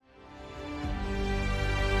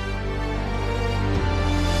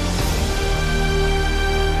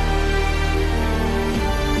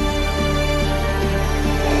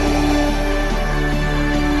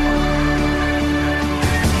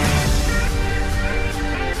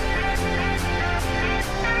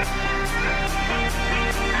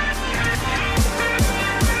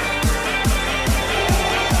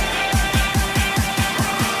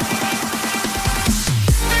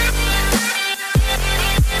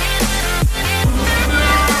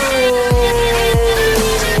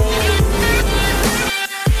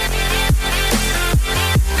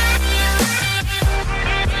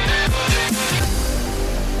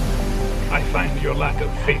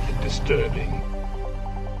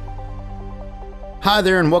Hi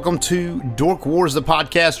there, and welcome to Dork Wars, the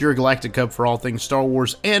podcast, your galactic hub for all things Star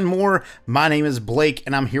Wars and more. My name is Blake,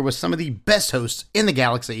 and I'm here with some of the best hosts in the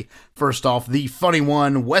galaxy. First off, the funny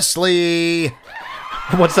one, Wesley.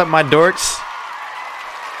 What's up, my dorks?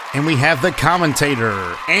 And we have the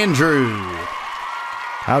commentator, Andrew.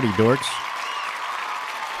 Howdy, dorks.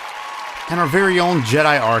 And our very own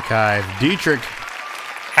Jedi Archive, Dietrich.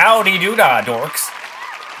 Howdy doodah, dorks.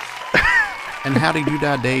 And howdy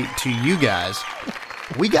doodah day to you guys.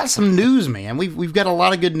 We got some news, man. We've got a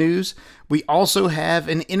lot of good news. We also have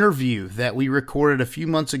an interview that we recorded a few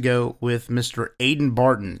months ago with Mr. Aiden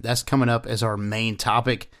Barton. That's coming up as our main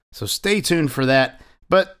topic, so stay tuned for that.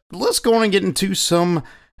 But let's go on and get into some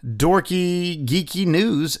dorky, geeky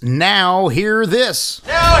news. Now hear this.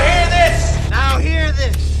 Now hear this! Now hear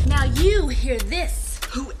this! Now you hear this,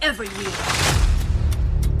 whoever you are.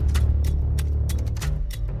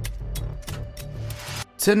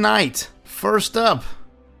 Tonight, first up,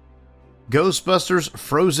 Ghostbusters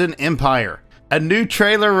Frozen Empire. A new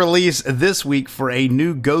trailer released this week for a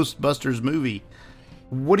new Ghostbusters movie.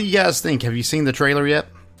 What do you guys think? Have you seen the trailer yet?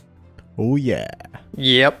 Oh, yeah.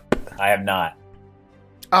 Yep. I have not.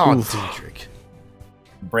 Oh, Dietrich.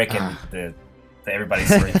 Breaking the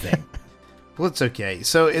everybody's story thing. Well, it's okay.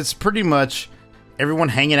 So it's pretty much everyone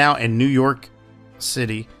hanging out in New York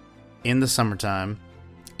City in the summertime,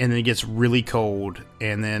 and then it gets really cold,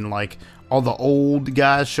 and then like all the old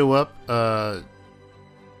guys show up.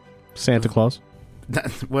 Santa Claus.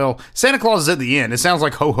 Well, Santa Claus is at the end. It sounds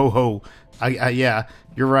like ho ho ho. Yeah,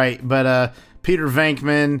 you're right. But Peter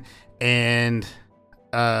Venkman and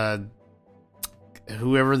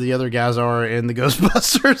whoever the other guys are in the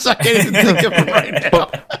Ghostbusters, I can't even think of them right now.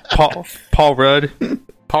 Paul Rudd.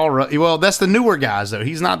 Paul Rudd. Well, that's the newer guys though.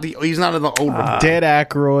 He's not in the old one. Dan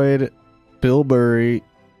Aykroyd, Bill Murray,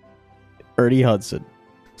 Ernie Hudson.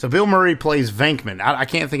 So Bill Murray plays Venkman. I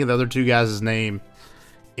can't think of the other two guys' name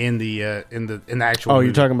in the actual. Oh, movie.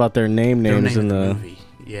 you're talking about their names in the movie.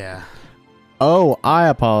 Yeah. Oh, I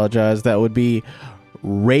apologize. That would be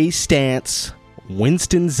Ray Stantz,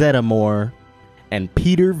 Winston Zeddemore, and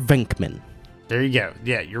Peter Venkman. There you go.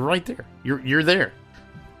 Yeah, you're right there. You're there.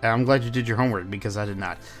 I'm glad you did your homework because I did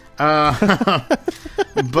not.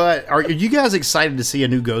 But are you guys excited to see a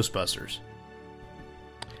new Ghostbusters?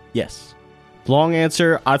 Yes. Long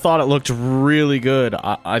answer, I thought it looked really good.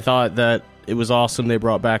 I thought that it was awesome. They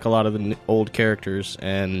brought back a lot of the old characters,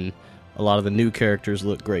 and a lot of the new characters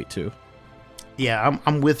look great too. Yeah,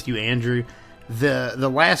 I'm with you, Andrew. The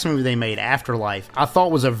last movie they made, Afterlife, I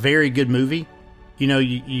thought was a very good movie. You know,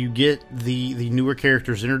 you get the newer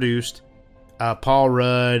characters introduced. Paul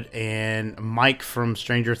Rudd and Mike from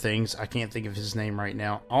Stranger Things. I can't think of his name right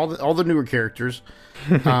now. All the newer characters.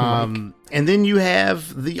 And then you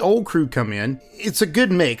have the old crew come in. It's a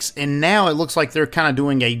good mix. And now it looks like they're kind of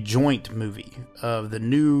doing a joint movie of the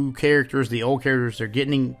new characters, the old characters. They're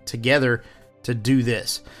getting together to do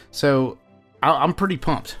this. So I'm pretty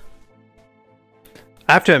pumped.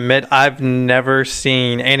 I have to admit, I've never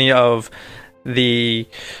seen any of the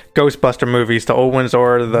Ghostbuster movies, the old ones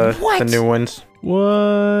or the new ones.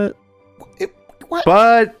 What?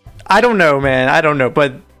 But I don't know, man. I don't know.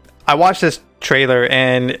 But I watched this trailer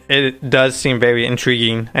and it does seem very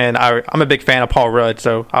intriguing. And I'm a big fan of Paul Rudd,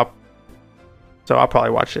 so I'll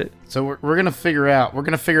probably watch it. So we're gonna figure out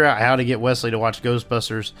how to get Wesley to watch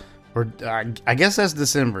Ghostbusters. Or I guess that's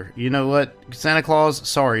December. You know what, Santa Claus?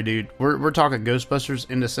 Sorry, dude. We're talking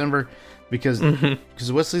Ghostbusters in December because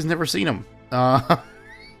Wesley's never seen them.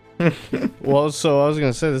 Well, so I was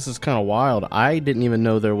going to say, this is kind of wild. I didn't even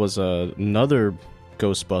know there was another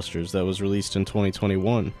Ghostbusters that was released in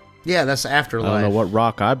 2021. Yeah, that's Afterlife. I don't know what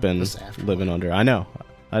rock I've been living under. I know.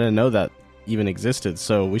 I didn't know that even existed,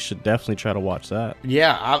 so we should definitely try to watch that.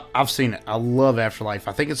 Yeah, I've seen it. I love Afterlife.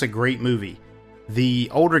 I think it's a great movie. The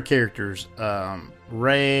older characters,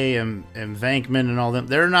 Ray and Venkman and all them,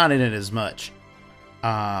 they're not in it as much.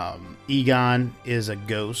 Egon is a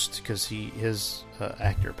ghost because his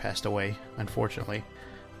actor passed away, unfortunately.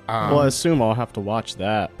 Well, I assume I'll have to watch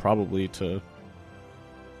that probably to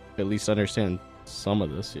at least understand some of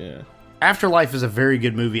this. Yeah. Afterlife is a very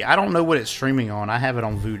good movie. I don't know what it's streaming on. I have it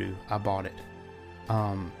on Vudu. I bought it.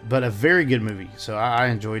 But a very good movie. So I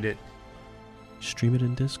enjoyed it. Stream it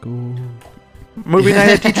in Discord. Movie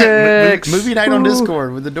night at Dietrich's. Movie night on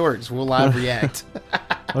Discord with the dorks. We'll live react.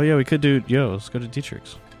 Oh yeah, we could do. Let's go to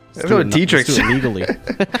Dietrich's. Let's go to Dietrich's. Let's do it legally.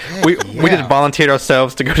 We just volunteered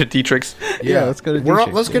ourselves to go to Dietrich's. Yeah, let's go to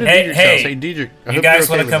Dietrich's. Let's go to Dietrich's house. Hey, Dietrich, you guys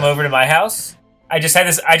want to come over to my house? I just had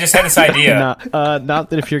this idea. Not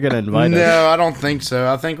that if you're gonna invite us. No, I don't think so.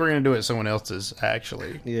 I think we're gonna do it at someone else's.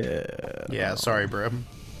 Actually. Yeah. Yeah. Sorry, bro.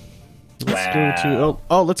 Let's go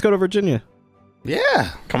to let's go to Virginia.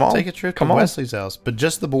 Yeah, Come on. Take a trip to Come on. Wesley's house, but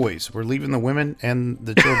just the boys. We're leaving the women and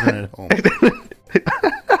the children at home.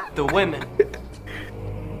 The women.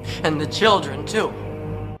 And the children, too.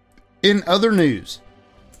 In other news,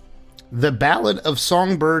 The Ballad of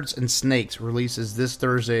Songbirds and Snakes releases this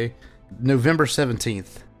Thursday, November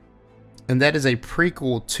 17th. And that is a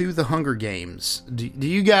prequel to The Hunger Games. Do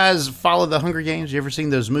you guys follow The Hunger Games? You ever seen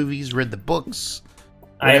those movies, read the books?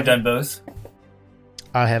 I have done both.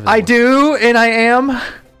 I haven't. I do, and I am,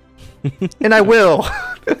 and I will.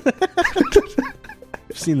 I've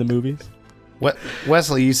seen the movies. What,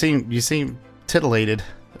 Wesley, you seem titillated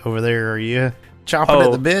over there. Are you chomping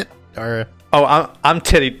at the bit? Or I'm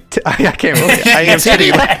titty. I can't believe it. I am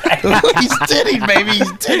titty. He's titty, baby.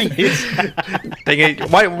 He's titty. Dang it.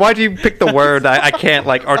 Why do you pick the word I can't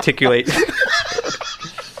articulate?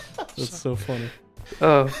 That's so funny.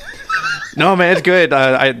 No, man, it's good.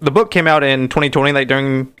 The book came out in 2020,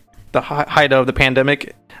 during the height of the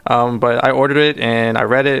pandemic. But I ordered it and I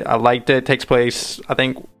read it. I liked it. It takes place, I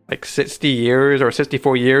think, 60 years or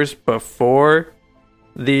 64 years before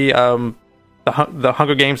the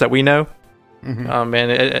Hunger Games that we know. Mm-hmm.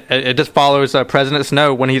 And it just follows President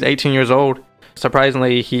Snow when he's 18 years old.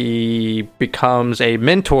 Surprisingly, he becomes a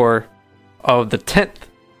mentor of the 10th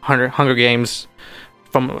Hunger Games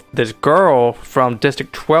from this girl from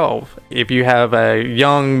District 12. If you have a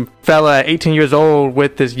young fella 18 years old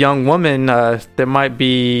with this young woman, there might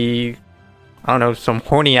be, I don't know, some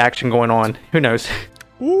horny action going on. Who knows?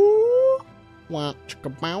 Ooh. Wow,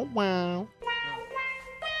 chicka, bow, wow.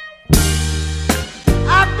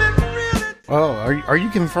 Oh, are you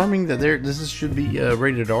confirming that this should be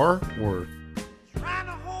rated R or?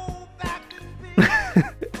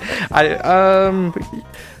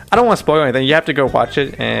 I don't want to spoil anything. You have to go watch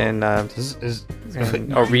it and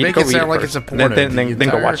Or read. Make Go it read sound it like first. it's a porno. Then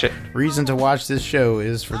go watch it. Reason to watch this show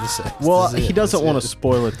is for the sex. Well, he doesn't want to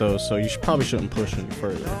spoil it though, so you probably shouldn't push any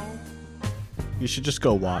further. You should just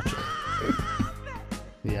go watch it.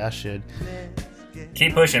 Yeah, I should.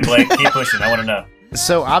 Keep pushing, Blake. Keep pushing. I want to know.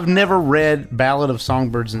 So I've never read Ballad of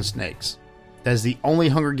Songbirds and Snakes. That's the only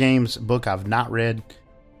Hunger Games book I've not read.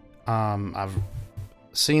 I've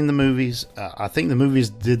seen the movies. I think the movies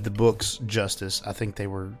did the books justice. I think they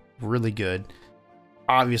were really good.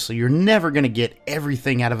 Obviously, you're never going to get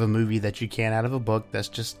everything out of a movie that you can out of a book. That's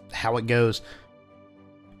just how it goes.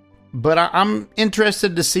 But I'm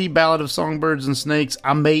interested to see Ballad of Songbirds and Snakes.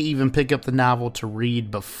 I may even pick up the novel to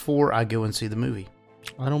read before I go and see the movie.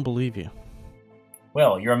 I don't believe you.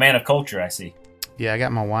 Well, you're a man of culture, I see. Yeah, I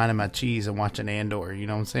got my wine and my cheese and watching Andor. You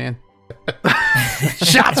know what I'm saying?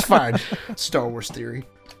 Shots fired. Star Wars theory.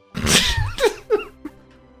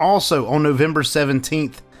 Also, on November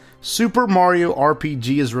 17th, Super Mario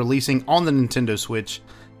RPG is releasing on the Nintendo Switch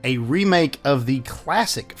a remake of the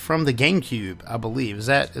classic from the GameCube, I believe. Is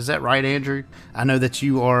that right, Andrew? I know that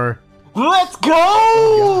you are. Let's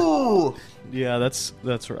go! Yeah, that's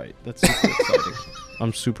right. That's super exciting.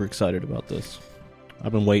 I'm super excited about this.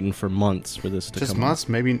 I've been waiting for months for this to Just come months,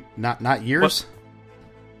 maybe not years.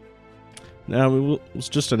 No, it was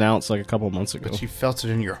just announced like a couple months ago. But you felt it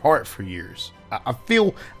in your heart for years. I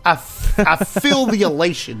feel the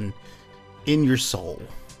elation in your soul.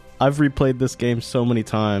 I've replayed this game so many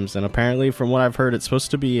times, and apparently, from what I've heard, it's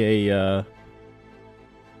supposed to be a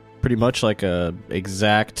pretty much like a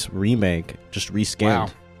exact remake, just reskinned, Wow.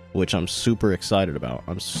 which I'm super excited about.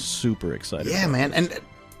 Yeah, man, and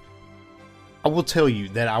I will tell you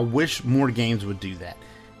that I wish more games would do that.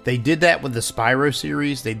 They did that with the Spyro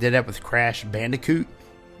series. They did that with Crash Bandicoot.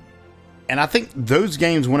 And I think those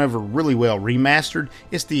games went over really well remastered.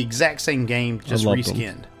 It's the exact same game, just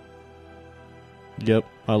reskinned. Yep,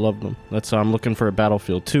 I love them. I'm looking for a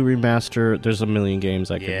Battlefield 2 remaster. There's a million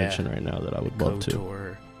games I could mention right now that I would love to.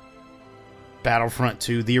 KOTOR. Battlefront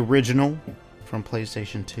 2, the original from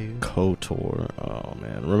PlayStation 2. KOTOR. Oh,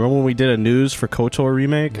 man. Remember when we did a news for KOTOR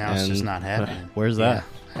remake? Now it's just not happening. Where's that?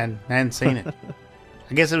 Yeah, hadn't seen it.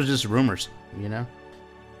 I guess it was just rumors, you know?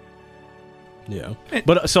 Yeah.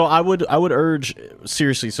 But so I would urge,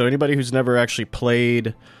 seriously, so anybody who's never actually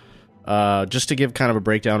played, just to give kind of a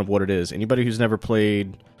breakdown of what it is, anybody who's never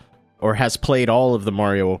played or has played all of the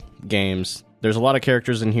Mario games, there's a lot of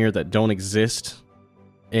characters in here that don't exist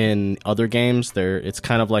in other games. It's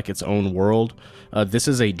kind of like its own world. This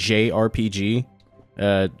is a JRPG.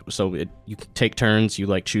 So you take turns,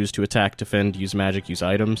 you choose to attack, defend, use magic, use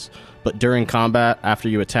items. But during combat, after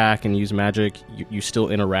you attack and use magic, you still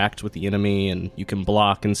interact with the enemy and you can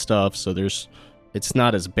block and stuff. So it's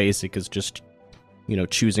not as basic as just,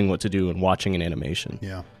 choosing what to do and watching an animation.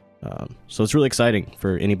 Yeah. So it's really exciting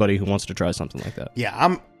for anybody who wants to try something like that.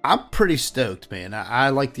 Yeah, I'm pretty stoked, man. I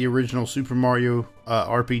like the original Super Mario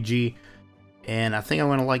RPG, and I think I'm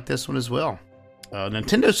going to like this one as well.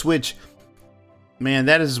 Nintendo Switch, man,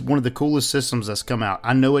 that is one of the coolest systems that's come out.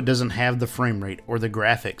 I know it doesn't have the frame rate or the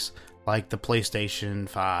graphics like the PlayStation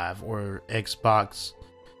 5 or Xbox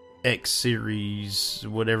X Series,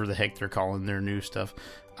 whatever the heck they're calling their new stuff.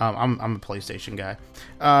 I'm a PlayStation guy,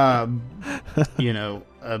 but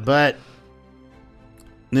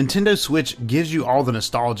Nintendo Switch gives you all the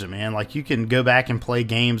nostalgia, man. Like, you can go back and play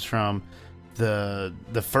games from the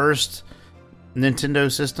first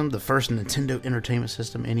Nintendo system, the first Nintendo Entertainment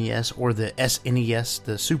System, NES, or the SNES,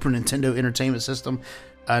 the Super Nintendo Entertainment System,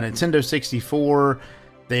 Nintendo 64.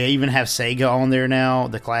 They even have Sega on there now,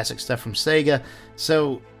 the classic stuff from Sega.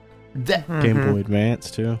 So that Game Boy Advance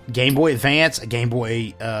too. Game Boy Advance, a Game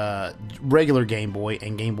Boy, regular Game Boy,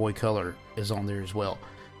 and Game Boy Color is on there as well.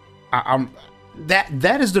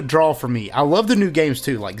 That is the draw for me. I love the new games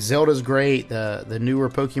too. Like Zelda's great. The newer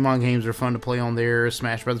Pokemon games are fun to play on there.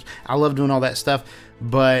 Smash Brothers. I love doing all that stuff.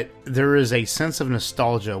 But there is a sense of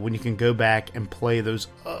nostalgia when you can go back and play those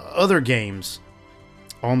other games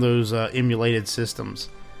on those emulated systems.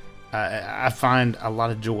 I find a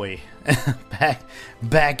lot of joy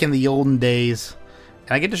back in the olden days,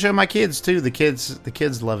 and I get to show my kids too. The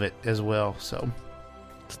kids love it as well. So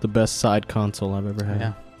it's the best side console I've ever had.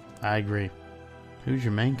 Yeah, I agree. Who's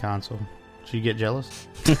your main console? Should you get jealous?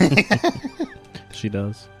 She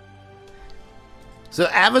does. So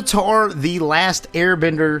Avatar: The Last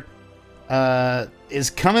Airbender is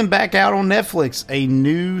coming back out on Netflix. A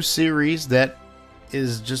new series that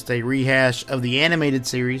is just a rehash of the animated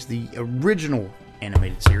series, the original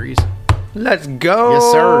animated series. Let's go! Yes,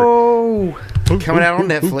 sir. Coming out on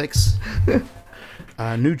Netflix.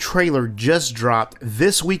 A new trailer just dropped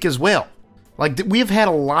this week as well. Like, we have had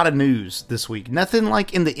a lot of news this week. Nothing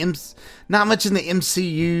like not much in the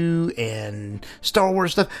MCU and Star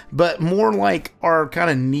Wars stuff, but more like our kind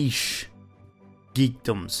of niche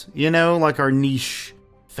geekdoms, like our niche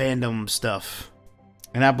fandom stuff.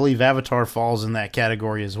 And I believe Avatar falls in that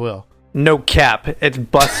category as well. No cap. It's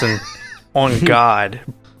bussin' on God,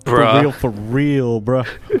 bruh. For real, bruh.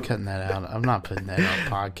 I'm cutting that out. I'm not putting that on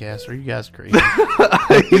podcast. Are you guys crazy?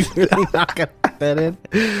 You're not gonna put that in?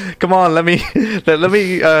 Come on, let me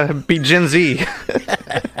be Gen Z.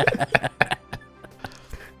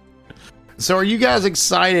 So are you guys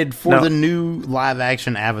excited for the new live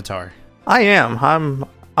action Avatar? I am.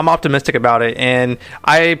 I'm optimistic about it, and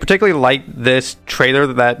I particularly like this trailer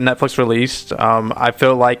that Netflix released. I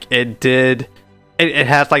feel like it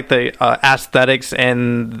has like the aesthetics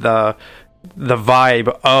and the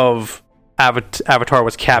vibe of Avatar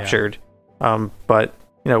was captured. Yeah. But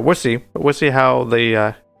we'll see. We'll see how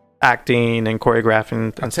the acting and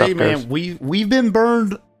choreographing and stuff goes. Man, we've been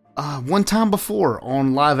burned one time before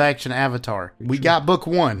on live action Avatar. We got book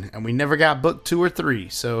 1, and we never got book 2 or 3.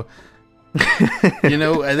 So.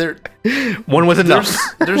 One was enough.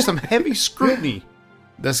 There's some heavy scrutiny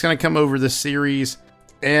that's going to come over this series,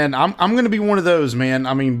 and I'm going to be one of those, man.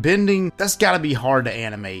 I mean, bending, that's got to be hard to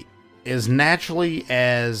animate as naturally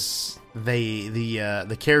as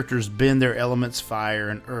the characters bend their elements: fire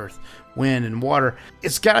and earth, wind and water.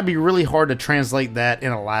 It's got to be really hard to translate that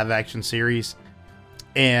in a live action series.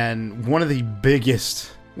 And one of the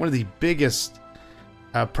biggest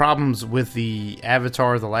problems with the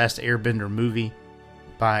Avatar: The Last Airbender movie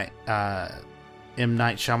by M.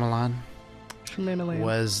 Night Shyamalan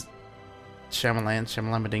was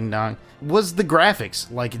Shyamalan Ding Dong, was the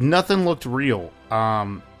graphics. Like, nothing looked real.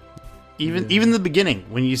 Even the beginning,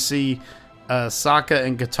 when you see Sokka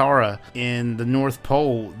and Katara in the North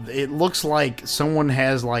Pole, it looks like someone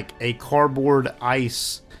has like a cardboard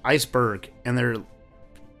iceberg, and they're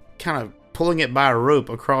kind of pulling it by a rope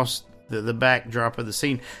across the backdrop of the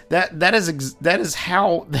scene. That is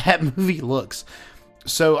how that movie looks.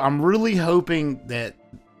 So I'm really hoping that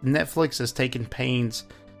Netflix has taken pains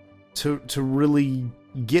to really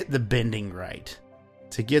get the bending right,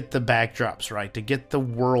 to get the backdrops right, to get the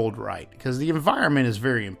world right, because the environment is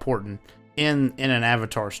very important in an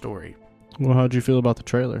Avatar story. Well, how'd you feel about the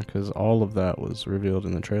trailer? Because all of that was revealed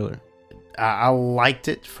in the trailer. I liked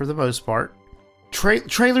it for the most part.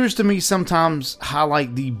 Trailers to me sometimes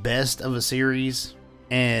highlight the best of a series,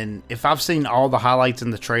 and if I've seen all the highlights in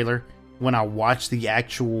the trailer, when I watch the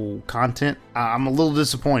actual content, I'm a little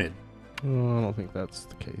disappointed. Well, I don't think that's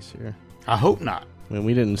the case here. I hope not. I mean,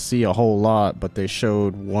 we didn't see a whole lot, but they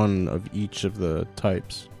showed one of each of the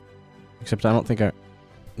types. Except I don't think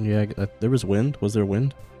there was wind. Was there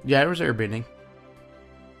wind? Yeah, there was airbending.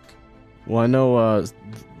 Well, I know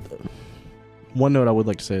one note I would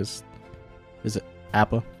like to say is it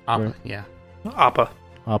Appa? Appa, Right? yeah. Appa.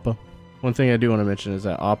 Appa. One thing I do want to mention is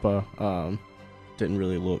that Appa didn't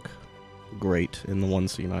really look great in the one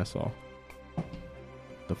scene I saw.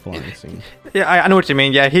 The flying scene. Yeah, I know what you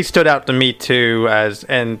mean. Yeah, he stood out to me too,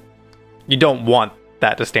 and you don't want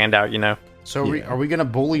that to stand out, you know. So are we going to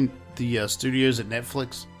bully the studios at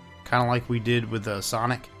Netflix, kind of like we did with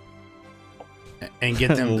Sonic, and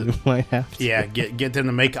get them to, might have to. yeah, get them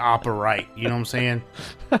to make Appa right? You know what I'm saying?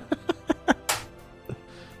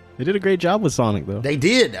 They did a great job with Sonic, though. They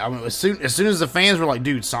did. I mean, as soon as the fans were like,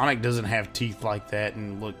 "Dude, Sonic doesn't have teeth like that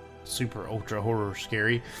and look super ultra horror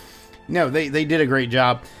scary," no, they did a great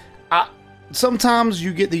job. Sometimes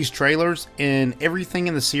you get these trailers and everything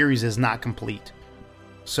in the series is not complete.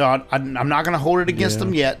 So I'm not going to hold it against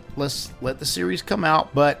them yet. Let's let the series come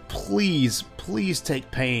out. But please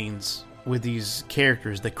take pains with these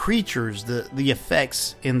characters, the creatures, the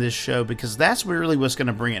effects in this show, because that's really what's going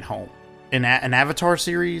to bring it home. An Avatar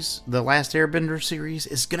series, the Last Airbender series,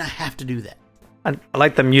 is going to have to do that. I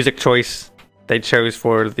like the music choice they chose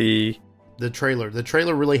for the trailer. The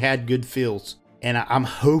trailer really had good feels. And I'm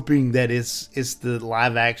hoping that it's the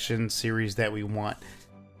live action series that we want.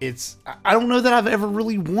 I don't know that I've ever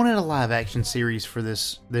really wanted a live action series for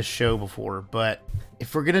this show before, but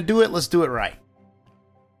if we're gonna do it, let's do it right.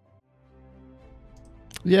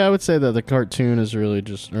 Yeah, I would say that the cartoon is really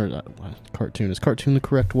just cartoon. Is cartoon the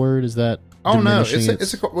correct word? Is that? Oh no,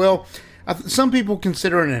 some people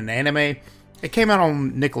consider it an anime. It came out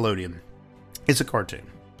on Nickelodeon. It's a cartoon.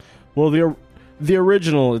 Well, the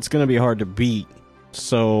original, it's going to be hard to beat.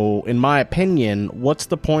 So, in my opinion, what's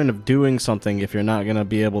the point of doing something if you're not going to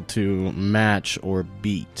be able to match or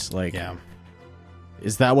beat? Like, yeah.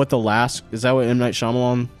 Is that what M. Night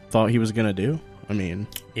Shyamalan thought he was going to do? I mean...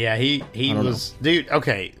 Yeah, he was... Know. Dude,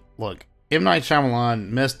 okay, look. M. Night Shyamalan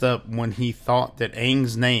messed up when he thought that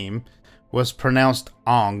Aang's name was pronounced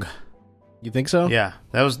Ong. You think so? Yeah,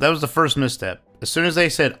 that was the first misstep. As soon as they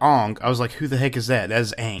said Ong, I was like, who the heck is that? That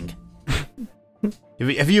is Aang.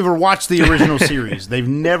 Have you ever watched the original series? They've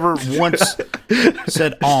never once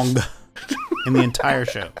said Ong in the entire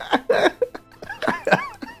show.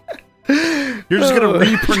 You're just going to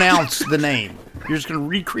repronounce the name. You're just going to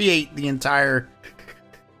recreate the entire...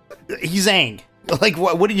 He's Aang. Like,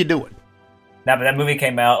 what are you doing? Now, but that movie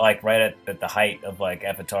came out like right at the height of like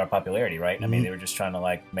Avatar popularity, right? Mm-hmm. I mean, they were just trying to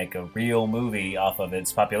like make a real movie off of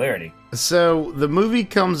its popularity. So the movie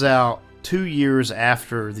comes out 2 years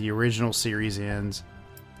after the original series ends.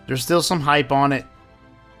 There's still some hype on it.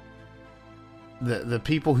 The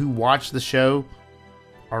people who watch the show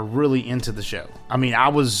are really into the show. I mean, I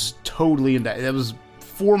was totally into it. It was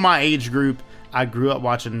for my age group. I grew up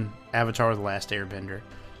watching Avatar: The Last Airbender.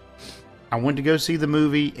 I went to go see the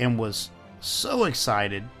movie and was so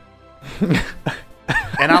excited.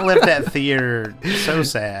 And I left that theater so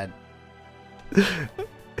sad.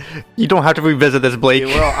 You don't have to revisit this, Blake.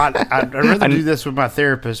 Yeah, well, I'd rather do this with my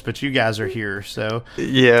therapist, but you guys are here, so...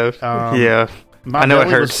 Yeah, yeah. My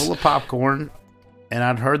belly was full of popcorn, and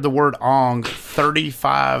I'd heard the word Ong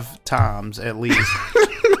 35 times at least.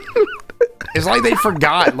 It's like they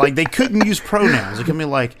forgot. Like, they couldn't use pronouns. They could be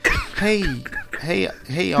like, hey,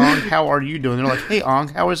 Ong, how are you doing? They're like, hey, Ong,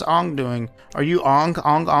 how is Ong doing? Are you Ong?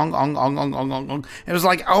 It was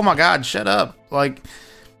like, oh my God, shut up. Like...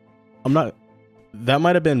 I'm not... That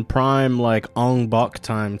might have been prime like Ong Bak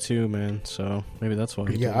time too, man. So maybe that's why.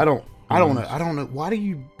 I don't know. Why do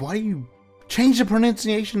you change the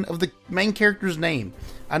pronunciation of the main character's name?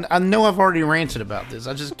 I know I've already ranted about this.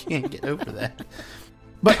 I just can't get over that.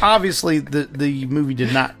 But obviously, the movie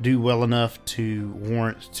did not do well enough to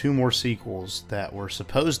warrant 2 more sequels that were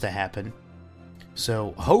supposed to happen.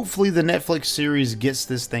 So hopefully, the Netflix series gets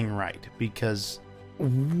this thing right, because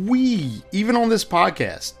even on this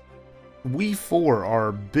podcast, we 4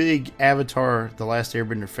 are big Avatar: The Last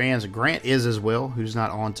Airbender fans. Grant is as well, who's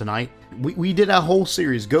not on tonight. We did a whole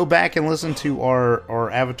series. Go back and listen to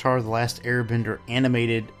our Avatar: The Last Airbender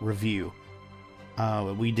animated review.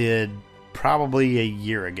 We did probably a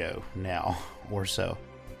year ago now or so.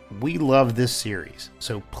 We love this series.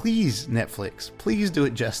 So please, Netflix, please do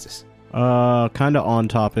it justice. Kind of on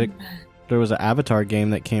topic. There was an Avatar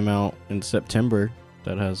game that came out in September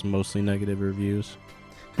that has mostly negative reviews.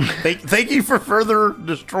 Thank you for further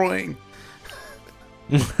destroying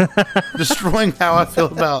how I feel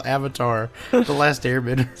about Avatar: The Last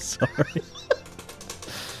Airbender. Sorry.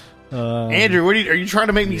 Andrew, are you trying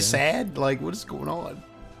to make me sad? Like, what is going on?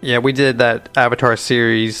 Yeah, we did that Avatar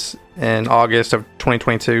series in August of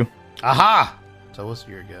 2022. Aha! So it was a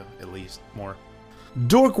year ago, at least more.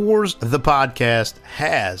 Dork Wars, the podcast,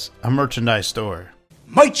 has a merchandise store.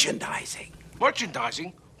 Merchandising.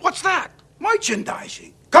 Merchandising? What's that?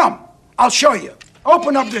 Merchandising. Come, I'll show you.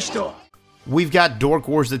 Open up this door. We've got Dork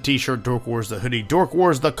Wars the t-shirt, Dork Wars the hoodie, Dork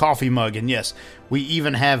Wars the coffee mug, and yes, we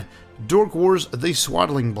even have Dork Wars the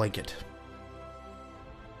swaddling blanket.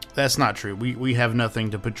 That's not true. We have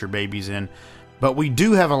nothing to put your babies in. But we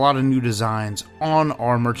do have a lot of new designs on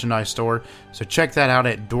our merchandise store. So check that out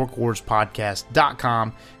at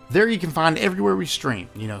dorkwarspodcast.com. There you can find everywhere we stream.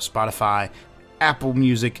 Spotify, Apple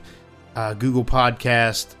Music, Google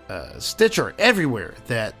Podcast, Stitcher, everywhere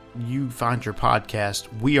that you find your podcast.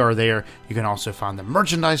 We are there. You can also find the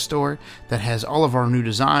merchandise store that has all of our new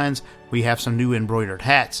designs. We have some new embroidered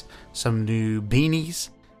hats, some new beanies,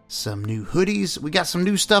 some new hoodies. We got some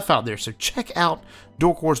new stuff out there. So check out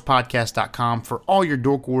dorkwarspodcast.com for all your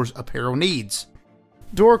Dork Wars apparel needs.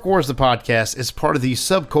 Dork Wars the podcast is part of the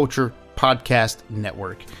Subculture Podcast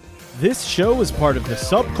Network. This show is part of the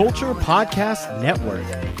Subculture Podcast Network.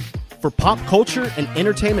 For pop culture and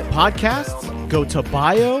entertainment podcasts, go to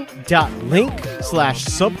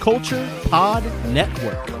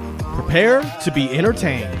bio.link/subculturepodnetwork. Prepare to be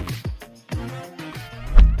entertained.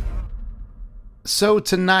 So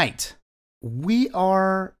tonight, we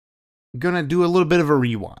are going to do a little bit of a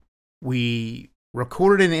rewind. We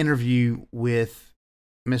recorded an interview with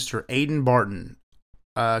Mr. Aiden Barton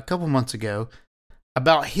a couple months ago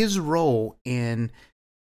about his role in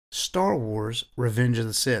Star Wars Revenge of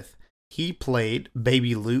the Sith. He played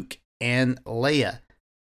baby Luke and Leia.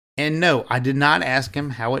 And no, I did not ask him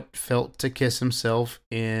how it felt to kiss himself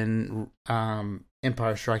in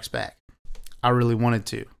Empire Strikes Back. I really wanted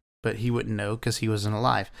to, but he wouldn't know because he wasn't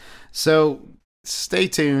alive. So stay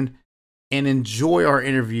tuned and enjoy our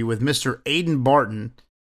interview with Mr. Aiden Barton,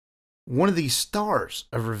 one of the stars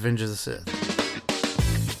of Revenge of the Sith.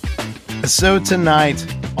 So tonight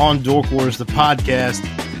on Dork Wars, the podcast,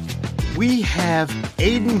 we have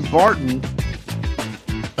Aiden Barton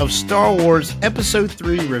of Star Wars Episode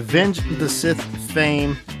 3 Revenge of the Sith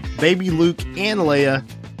fame, baby Luke and Leia.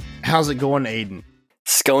 How's it going, Aiden?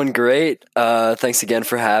 It's going great. Thanks again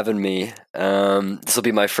for having me. This will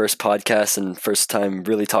be my first podcast and first time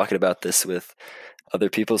really talking about this with other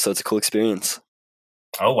people, so it's a cool experience.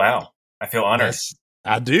 Oh, wow. I feel honored. Yes,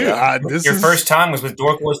 I do. Yeah. Your first time was with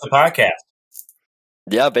Dork Wars the podcast.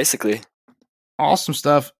 Yeah, basically. Awesome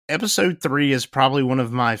stuff. Episode 3 is probably one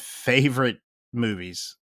of my favorite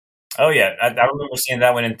movies. Oh, yeah. I remember seeing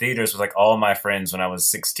that one in theaters with like all of my friends when I was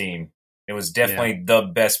 16. It was definitely the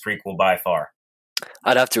best prequel by far.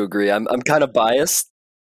 I'd have to agree. I'm kind of biased,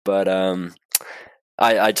 but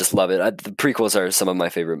I just love it. The prequels are some of my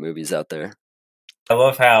favorite movies out there. I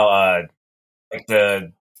love how like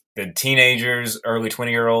the teenagers, early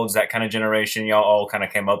 20-year-olds, that kind of generation, y'all all kind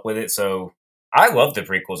of came up with it. So I love the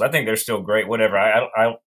prequels. I think they're still great. Whatever.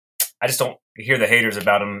 I just don't hear the haters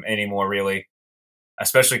about them anymore, really,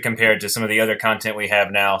 especially compared to some of the other content we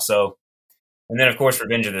have now. So, and then of course,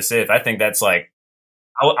 Revenge of the Sith. I think that's like,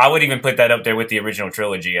 I would even put that up there with the original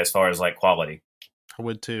trilogy as far as like quality. I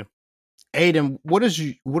would too. Aiden, what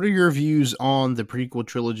are your views on the prequel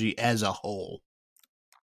trilogy as a whole?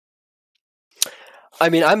 I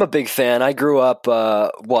mean, I'm a big fan. I grew up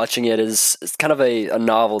watching it as kind of a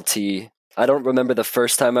novelty. I don't remember the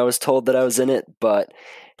first time I was told that I was in it, but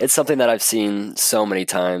it's something that I've seen so many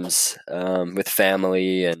times with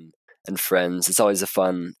family and friends. It's always a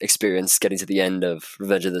fun experience getting to the end of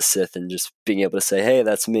Revenge of the Sith and just being able to say, hey,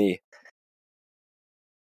 that's me.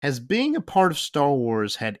 Has being a part of Star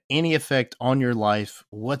Wars had any effect on your life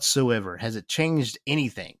whatsoever? Has it changed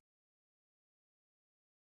anything?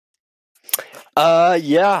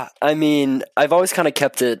 Yeah. I mean, I've always kind of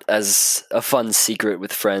kept it as a fun secret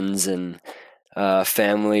with friends and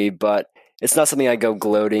family, but it's not something I go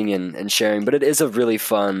gloating and sharing, but it is a really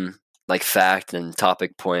fun like fact and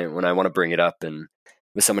topic point when I want to bring it up and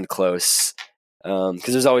with someone close. Because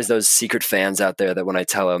there's always those secret fans out there that when I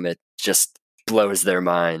tell them, it just blows their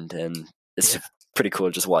mind, and it's pretty cool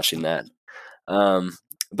just watching that.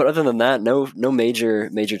 But other than that, no major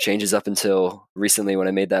changes up until recently when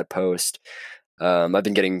I made that post. I've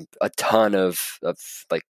been getting a ton of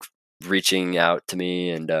like reaching out to me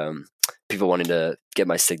and people wanting to get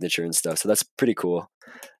my signature and stuff. So that's pretty cool.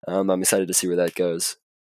 I'm excited to see where that goes.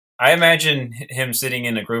 I imagine him sitting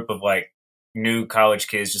in a group of like new college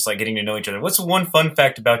kids, just like getting to know each other. What's one fun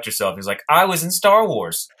fact about yourself? He's like, I was in Star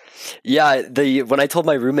Wars. Yeah, when I told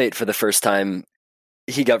my roommate for the first time,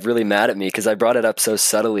 he got really mad at me because I brought it up so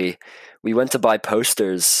subtly. We went to buy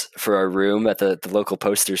posters for our room at the local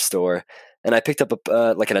poster store, and I picked up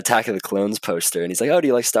like an Attack of the Clones poster, and he's like, "Oh, do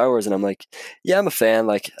you like Star Wars?" And I'm like, "Yeah, I'm a fan.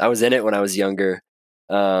 Like, I was in it when I was younger."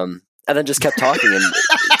 And then just kept talking, and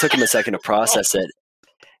it took him a second to process it.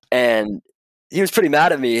 And he was pretty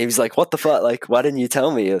mad at me. He was like, "What the fuck? Like, why didn't you tell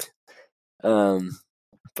me?"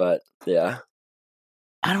 But yeah.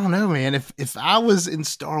 I don't know, man. If I was in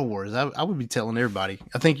Star Wars, I would be telling everybody.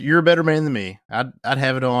 I think you're a better man than me. I'd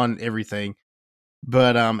have it on everything.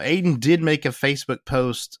 But Aiden did make a Facebook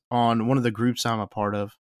post on one of the groups I'm a part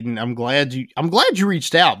of. And I'm glad you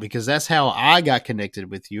reached out, because that's how I got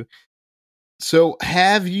connected with you. So,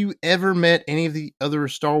 have you ever met any of the other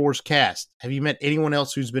Star Wars cast? Have you met anyone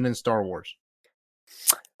else who's been in Star Wars?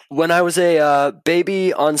 When I was a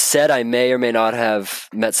baby on set, I may or may not have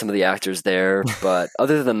met some of the actors there, but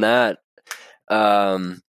other than that,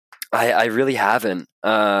 I really haven't.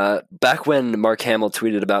 Back when Mark Hamill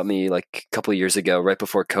tweeted about me like a couple of years ago, right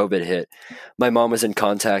before COVID hit, my mom was in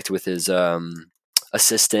contact with his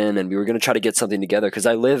assistant, and we were going to try to get something together because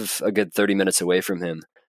I live a good 30 minutes away from him.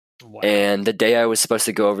 Wow. And the day I was supposed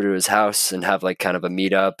to go over to his house and have like kind of a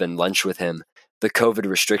meetup and lunch with him, the COVID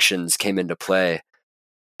restrictions came into play.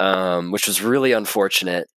 Which was really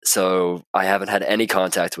unfortunate. So I haven't had any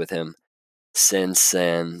contact with him since,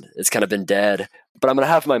 and it's kind of been dead. But I'm going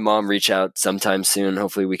to have my mom reach out sometime soon.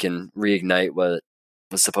 Hopefully we can reignite what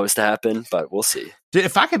was supposed to happen, but we'll see.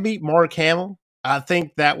 If I could meet Mark Hamill, I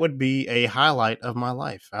think that would be a highlight of my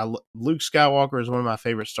life. Luke Skywalker is one of my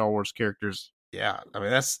favorite Star Wars characters. Yeah, I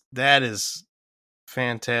mean, that is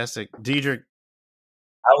fantastic. Diedrich?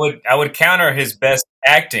 I would counter his best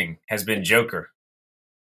acting has been Joker.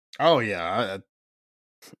 Oh yeah.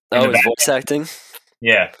 His voice acting?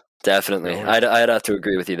 Yeah, definitely. I'd have to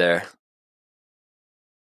agree with you there.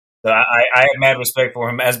 So I have mad respect for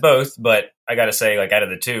him as both, but I got to say, like, out of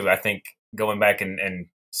the two, I think going back and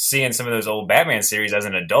seeing some of those old Batman series as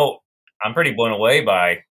an adult, I'm pretty blown away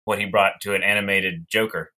by what he brought to an animated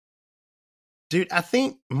Joker. Dude, I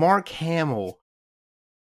think Mark Hamill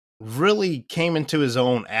really came into his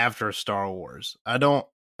own after Star Wars. I don't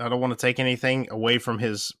want to take anything away from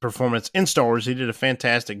his performance in Star Wars. He did a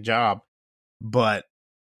fantastic job, but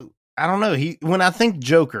I don't know. When I think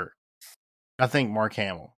Joker, I think Mark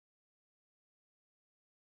Hamill.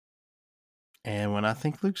 And when I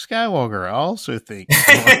think Luke Skywalker, I also think Mark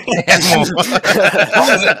Hamill.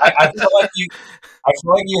 I feel like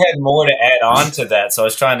you had more to add on to that, so I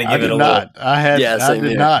was trying to give it a little. I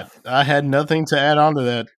did not. I had nothing to add on to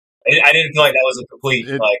that. I didn't feel like that was a complete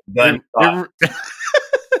done thought.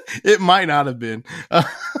 It might not have been.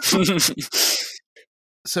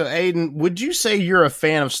 So, Aiden, would you say you're a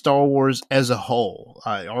fan of Star Wars as a whole?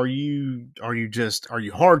 Are you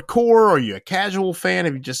hardcore? Are you a casual fan?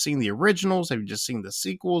 Have you just seen the originals? Have you just seen the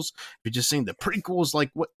sequels? Have you just seen the prequels?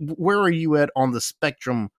 Like, where are you at on the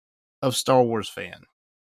spectrum of Star Wars fan?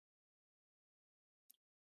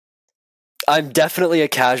 I'm definitely a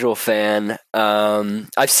casual fan.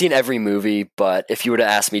 I've seen every movie, but if you were to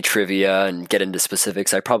ask me trivia and get into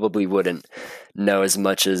specifics, I probably wouldn't know as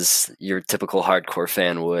much as your typical hardcore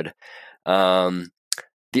fan would.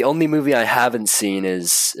 The only movie I haven't seen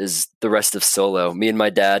is the rest of Solo. Me and my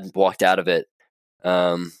dad walked out of it.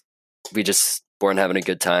 We just weren't having a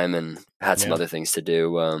good time and had some other things to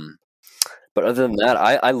do. But other than that,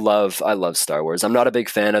 I love Star Wars. I'm not a big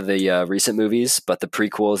fan of the recent movies, but the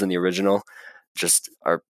prequels and the original just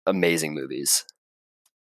are amazing movies.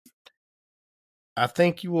 I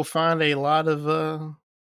think you will find a lot of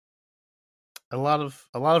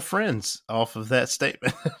friends off of that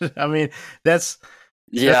statement. I mean, that's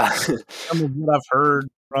some of what I've heard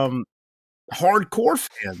from hardcore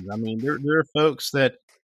fans. I mean, there are folks that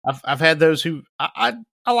I've had those who I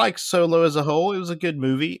like Solo as a whole. It was a good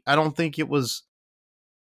movie. I don't think it was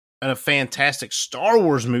a fantastic Star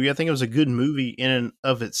Wars movie. I think it was a good movie in and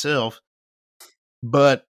of itself.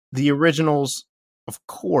 But the originals, of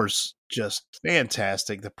course, just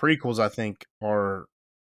fantastic. The prequels, I think, are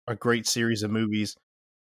a great series of movies.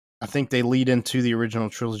 I think they lead into the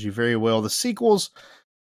original trilogy very well. The sequels,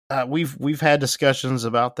 we've had discussions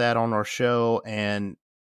about that on our show, and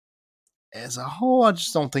as a whole, I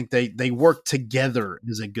just don't think they work together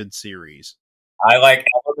as a good series. I like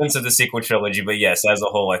elements of the sequel trilogy, but yes, as a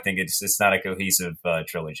whole, I think it's not a cohesive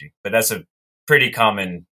trilogy. But that's a pretty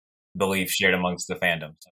common belief shared amongst the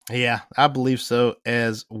fandom. Yeah, I believe so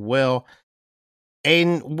as well.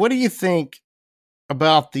 Aiden, what do you think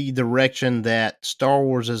about the direction that Star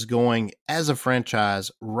Wars is going as a franchise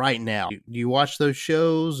right now? Do you watch those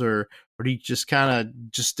shows, or do you just kind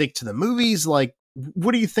of just stick to the movies? Like,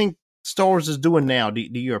 what do you think Star Wars is doing now? Do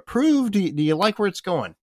you approve? Do you like where it's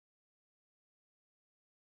going?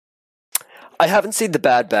 I haven't seen The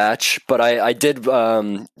Bad Batch, but I did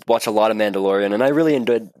watch a lot of Mandalorian, and I really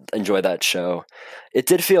enjoyed that show. It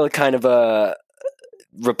did feel kind of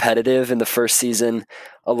repetitive in the first season.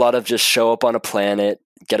 A lot of just show up on a planet,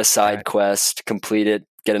 get a side quest, complete it,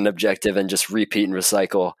 get an objective, and just repeat and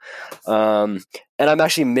recycle. And I'm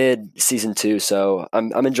actually mid season 2, so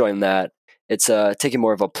I'm enjoying that. It's taking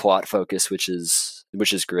more of a plot focus, which is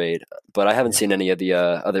great. But I haven't seen any of the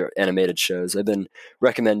other animated shows. I've been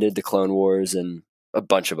recommended the Clone Wars and a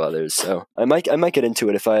bunch of others, so I might get into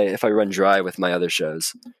it if I run dry with my other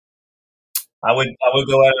shows. I would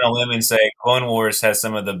go out on a limb and say Clone Wars has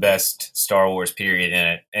some of the best Star Wars period in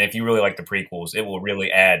it, and if you really like the prequels, it will really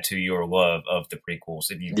add to your love of the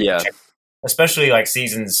prequels. If you check, especially like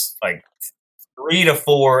seasons like 3 to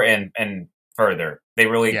 4 and further, they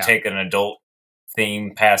really take an adult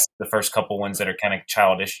theme past the first couple ones that are kind of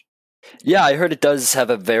childish. Yeah, I heard it does have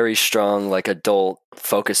a very strong like adult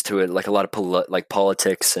focus to it, like a lot of like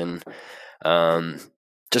politics and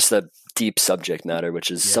just the deep subject matter, which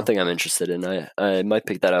is something I'm interested in. I might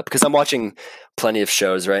pick that up because I'm watching plenty of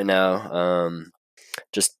shows right now,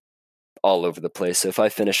 just all over the place. So if I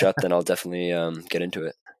finish up, then I'll definitely get into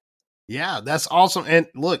it. Yeah, that's awesome. And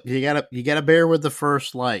look, you gotta bear with the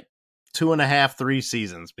first like 2.5, 3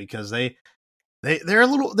 seasons because they're a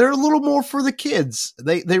little more for the kids.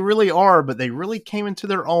 They really are, but they really came into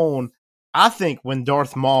their own. I think when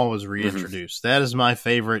Darth Maul was reintroduced, that is my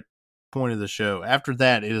favorite point of the show. After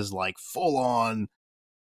that, it is like full on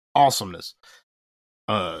awesomeness.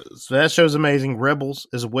 So that show's amazing. Rebels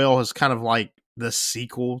as well is kind of like the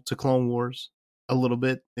sequel to Clone Wars a little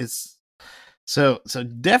bit. It's so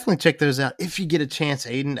definitely check those out if you get a chance,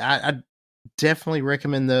 Aiden. I definitely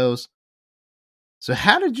recommend those. So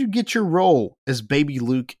how did you get your role as baby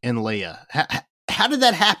Luke and Leia? How did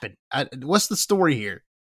that happen? What's the story here?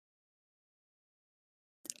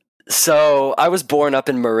 So I was born up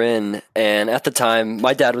in Marin, and at the time,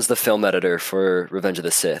 my dad was the film editor for Revenge of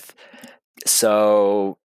the Sith.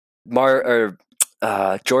 So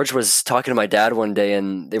George was talking to my dad one day,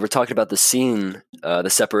 and they were talking about the scene, the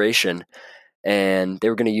separation, and they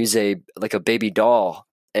were going to use a baby doll.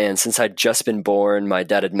 And since I'd just been born, my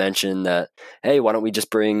dad had mentioned that, hey, why don't we just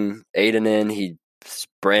bring Aiden in? He's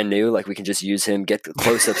brand new. Like, we can just use him, get the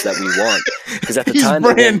close-ups that we want. Because at the time, they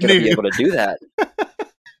weren't going to be able to do that.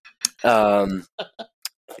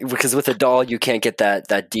 Because with a doll, you can't get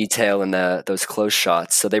that detail and those close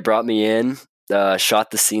shots. So they brought me in,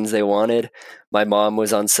 shot the scenes they wanted. My mom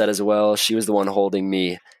was on set as well. She was the one holding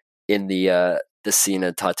me in the scene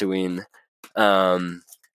at Tatooine.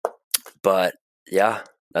 But yeah,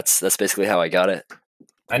 that's basically how I got it.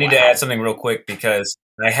 I need to add something real quick because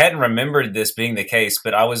I hadn't remembered this being the case,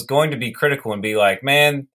 but I was going to be critical and be like,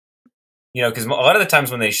 man, because a lot of the times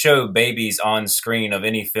when they show babies on screen of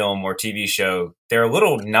any film or TV show, they're a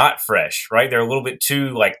little not fresh, right? They're a little bit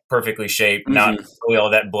too like perfectly shaped, not really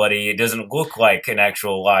all that bloody. It doesn't look like an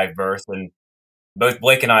actual live birth. And both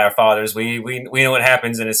Blake and I are fathers. We know what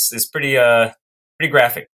happens, and it's pretty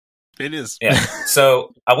graphic. It is. Yeah.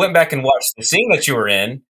 So I went back and watched the scene that you were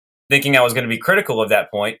in, thinking I was going to be critical of that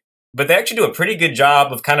point, but they actually do a pretty good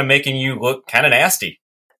job of kind of making you look kind of nasty.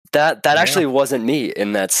 That actually wasn't me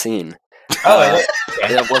in that scene.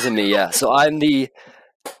 That wasn't me. Yeah. So I'm the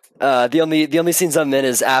only scenes I'm in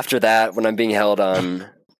is after that when I'm being held on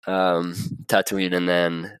Tatooine, and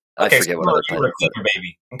then I forget what other planet.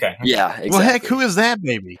 Baby. Okay. Yeah. Exactly. Well, heck, who is that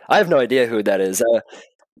baby? I have no idea who that is.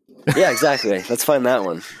 Yeah, exactly. Let's find that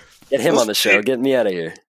one. Get him on the show. Get me out of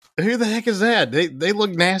here. Who the heck is that? They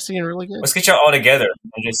look nasty and really good. Let's get y'all all together.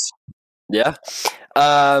 And just... Yeah.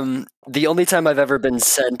 The only time I've ever been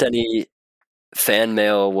sent any fan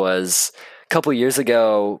mail was a couple years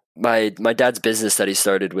ago. My dad's business that he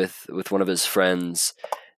started with one of his friends.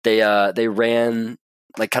 They ran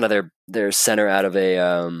like kind of their center out of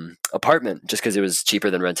a apartment just because it was cheaper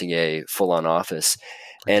than renting a full on office.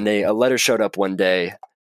 And a letter showed up one day,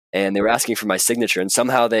 and they were asking for my signature. And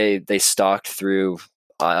somehow they stalked through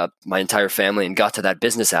my entire family and got to that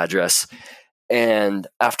business address. And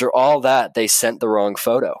after all that, they sent the wrong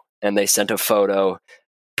photo. And they sent a photo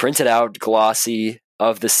printed out, glossy,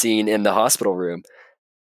 of the scene in the hospital room.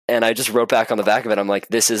 And I just wrote back on the back of it, I'm like,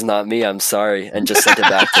 this is not me, I'm sorry, and just sent it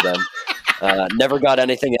back to them. Never got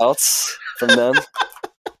anything else from them,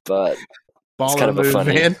 but it's kind of a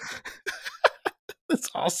funny. Man. That's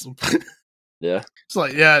awesome. Yeah. It's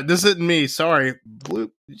like, yeah, this isn't me. Sorry.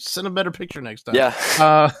 Blue, send a better picture next time.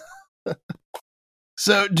 Yeah.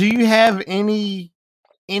 So do you have any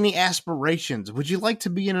aspirations? Would you like to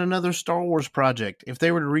be in another Star Wars project if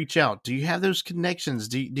they were to reach out? Do you have those connections?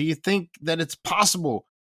 Do you think that it's possible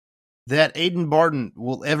that Aiden Barton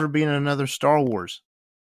will ever be in another Star Wars?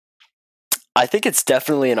 I think it's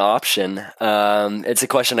definitely an option. It's a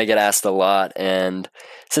question I get asked a lot, and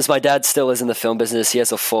since my dad still is in the film business, he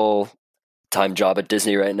has a full-time job at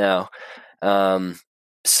Disney right now.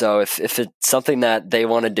 So if it's something that they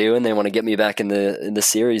want to do and they want to get me back in the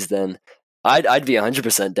series, then I'd be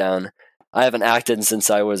 100% down. I haven't acted since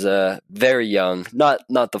I was very young, not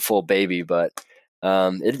the full baby, but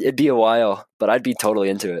it'd be a while. But I'd be totally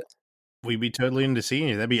into it. We'd be totally into seeing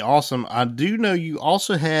you. That'd be awesome. I do know you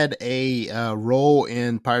also had a role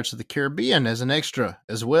in Pirates of the Caribbean as an extra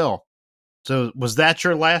as well. So was that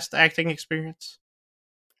your last acting experience?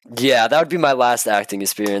 Yeah, that would be my last acting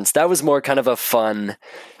experience. That was more kind of a fun,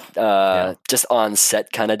 just on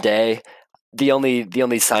set kind of day. The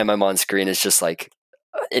only time I'm on screen is just like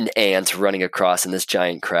an ant running across in this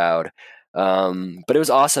giant crowd. But it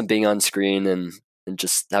was awesome being on screen and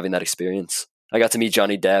just having that experience. I got to meet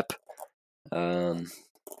Johnny Depp and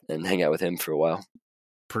hang out with him for a while.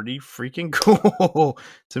 Pretty freaking cool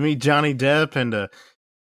to meet Johnny Depp and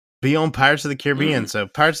be on Pirates of the Caribbean. So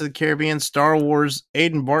Pirates of the Caribbean, Star Wars,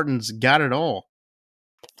 Aiden Barton's got it all.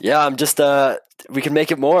 Yeah, I'm just we can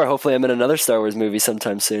make it more. Hopefully I'm in another Star Wars movie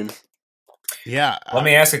sometime soon. Yeah. Let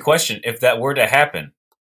me ask a question. If that were to happen,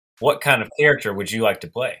 what kind of character would you like to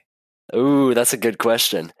play? Ooh, that's a good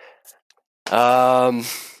question.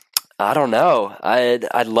 I don't know.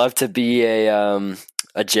 I'd love to be a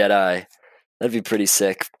Jedi. That'd be pretty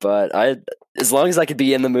sick. But as long as I could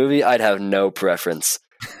be in the movie, I'd have no preference.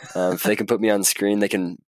 If they can put me on screen, they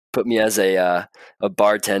can put me as a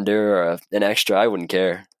bartender or an extra. I wouldn't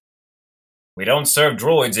care. We don't serve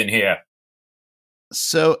droids in here.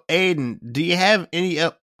 So, Aiden, do you have any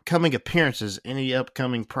upcoming appearances, any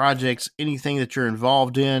upcoming projects, anything that you're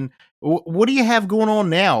involved in? What do you have going on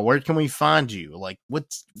now? Where can we find you? Like,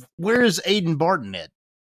 where is Aiden Barton at?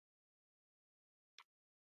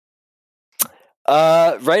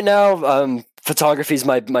 Right now, photography is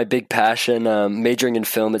my big passion. Majoring in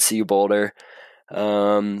film at CU Boulder,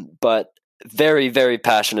 but very, very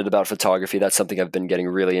passionate about photography. That's something I've been getting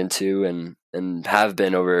really into and have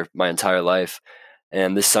been over my entire life.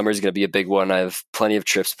 And this summer is going to be a big one. I have plenty of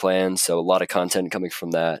trips planned, so a lot of content coming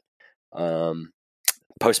from that.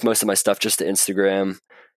 Post most of my stuff just to Instagram.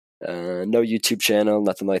 No YouTube channel,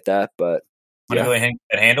 nothing like that. But Want to go ahead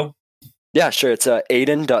and handle? Yeah, sure. It's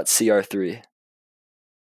Aiden.cr3.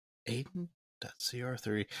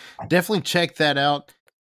 Aiden.cr3. Definitely check that out.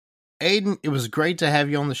 Aiden, it was great to have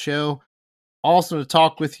you on the show. Awesome to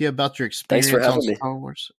talk with you about your experience Thanks for having on Star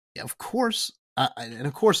Wars. Yeah, of course. And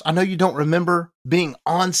of course, I know you don't remember being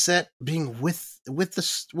on set, being with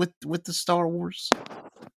the Star Wars,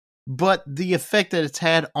 but the effect that it's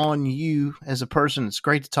had on you as a person, it's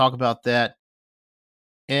great to talk about that.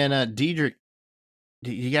 And Diedrich,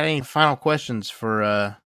 you got any final questions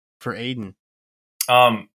for Aiden?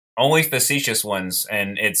 Only facetious ones,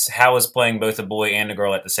 and it's how is playing both a boy and a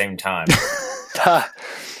girl at the same time.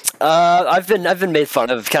 I've been made fun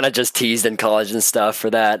of, kind of just teased in college and stuff for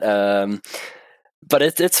that. But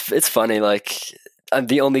it's funny. Like, I'm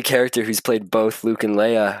the only character who's played both Luke and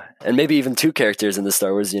Leia, and maybe even two characters in the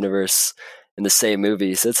Star Wars universe in the same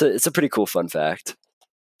movie. So it's a pretty cool fun fact.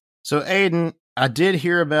 So Aiden, I did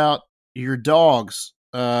hear about your dogs.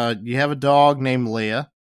 You have a dog named Leia,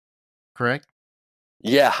 correct?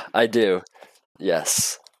 Yeah, I do.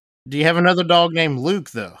 Yes. Do you have another dog named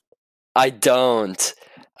Luke, though? I don't.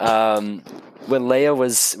 When Leia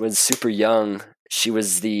was super young, she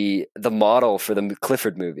was the model for the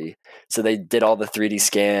Clifford movie. So they did all the 3D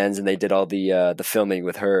scans and they did all the filming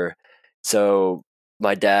with her. So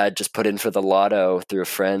my dad just put in for the lotto through a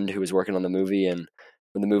friend who was working on the movie, and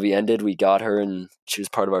when the movie ended, we got her and she was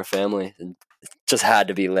part of our family, and it just had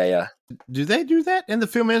to be Leia. Do they do that in the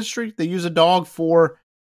film industry? They use a dog for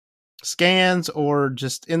scans or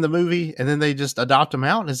just in the movie, and then they just adopt them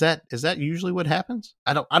out? Is that usually what happens?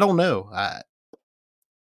 I don't know.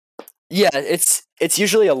 Yeah, it's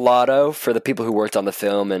usually a lotto for the people who worked on the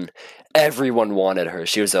film, and everyone wanted her.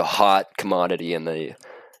 She was a hot commodity in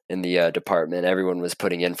the department. Everyone was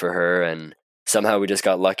putting in for her, and somehow we just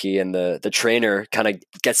got lucky, and the trainer kind of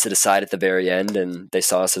gets to decide at the very end, and they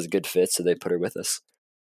saw us as a good fit, so they put her with us.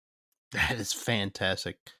 That is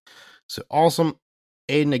fantastic. So awesome.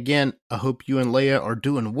 Aiden, again, I hope you and Leia are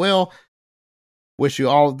doing well. Wish you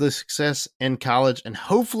all the success in college, and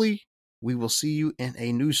hopefully we will see you in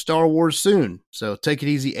a new Star Wars soon. So take it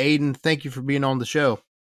easy, Aiden. Thank you for being on the show.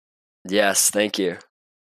 Yes, thank you.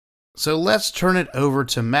 So let's turn it over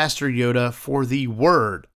to Master Yoda for the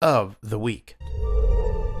word of the week.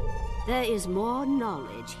 There is more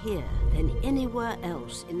knowledge here than anywhere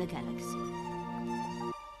else in the galaxy.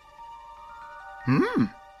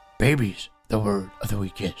 Babies, the word of the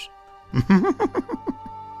week is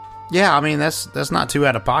Yeah, I mean, that's not too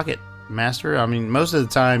out of pocket, Master. I mean, most of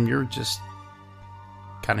the time, you're just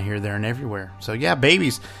kind of here, there, and everywhere. So, yeah,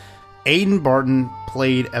 babies. Aiden Barton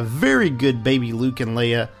played a very good baby Luke and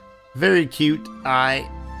Leia. Very cute. I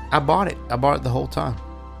bought it. I bought it the whole time.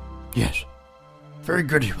 Yes. Very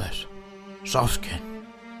good he was. Soft skin.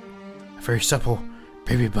 A very supple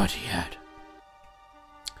baby butt he had.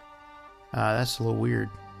 That's a little weird,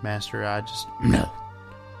 Master. No.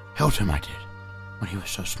 Held him, I did. When he was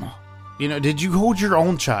so small. You know, did you hold your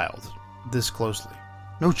own child this closely?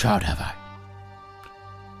 No child have I.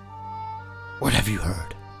 What have you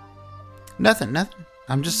heard? Nothing.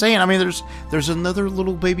 I'm just saying, I mean, there's another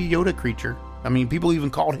little baby Yoda creature. I mean, people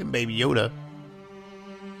even called him Baby Yoda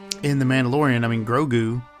in The Mandalorian. I mean,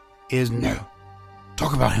 Grogu is... No.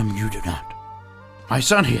 Talk about him, you do not. My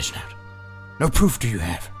son, he is not. No proof do you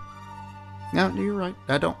have. No, you're right.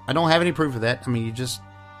 I don't have any proof of that. I mean, you just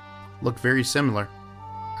look very similar.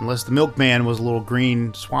 Unless the milkman was a little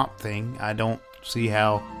green swamp thing, I don't see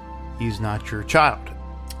how he's not your child.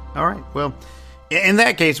 All right, well, in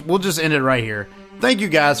that case, we'll just end it right here. Thank you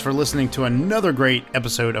guys for listening to another great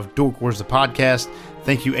episode of Dork Wars, the podcast.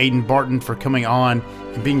 Thank you, Aiden Barton, for coming on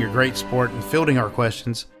and being your great sport and fielding our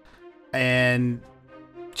questions and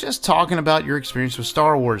just talking about your experience with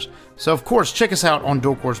Star Wars. So, of course, check us out on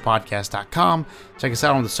dorkwarspodcast.com. Check us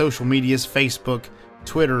out on the social medias, Facebook,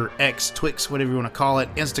 Twitter, X, Twix, whatever you want to call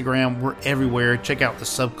it, Instagram. We're everywhere. Check out the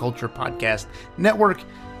Subculture Podcast Network.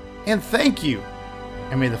 And thank you.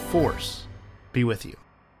 And may the Force be with you.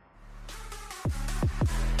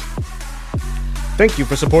 Thank you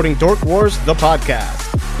for supporting Dork Wars, the podcast.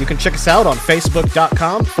 You can check us out on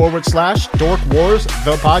Facebook.com/Dork Wars,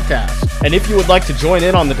 the podcast. And if you would like to join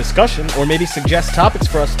in on the discussion or maybe suggest topics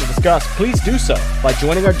for us to discuss, please do so by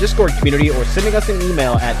joining our Discord community or sending us an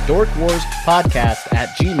email at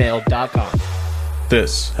dorkwarspodcast@gmail.com.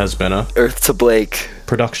 This has been a Earth to Blake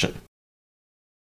production.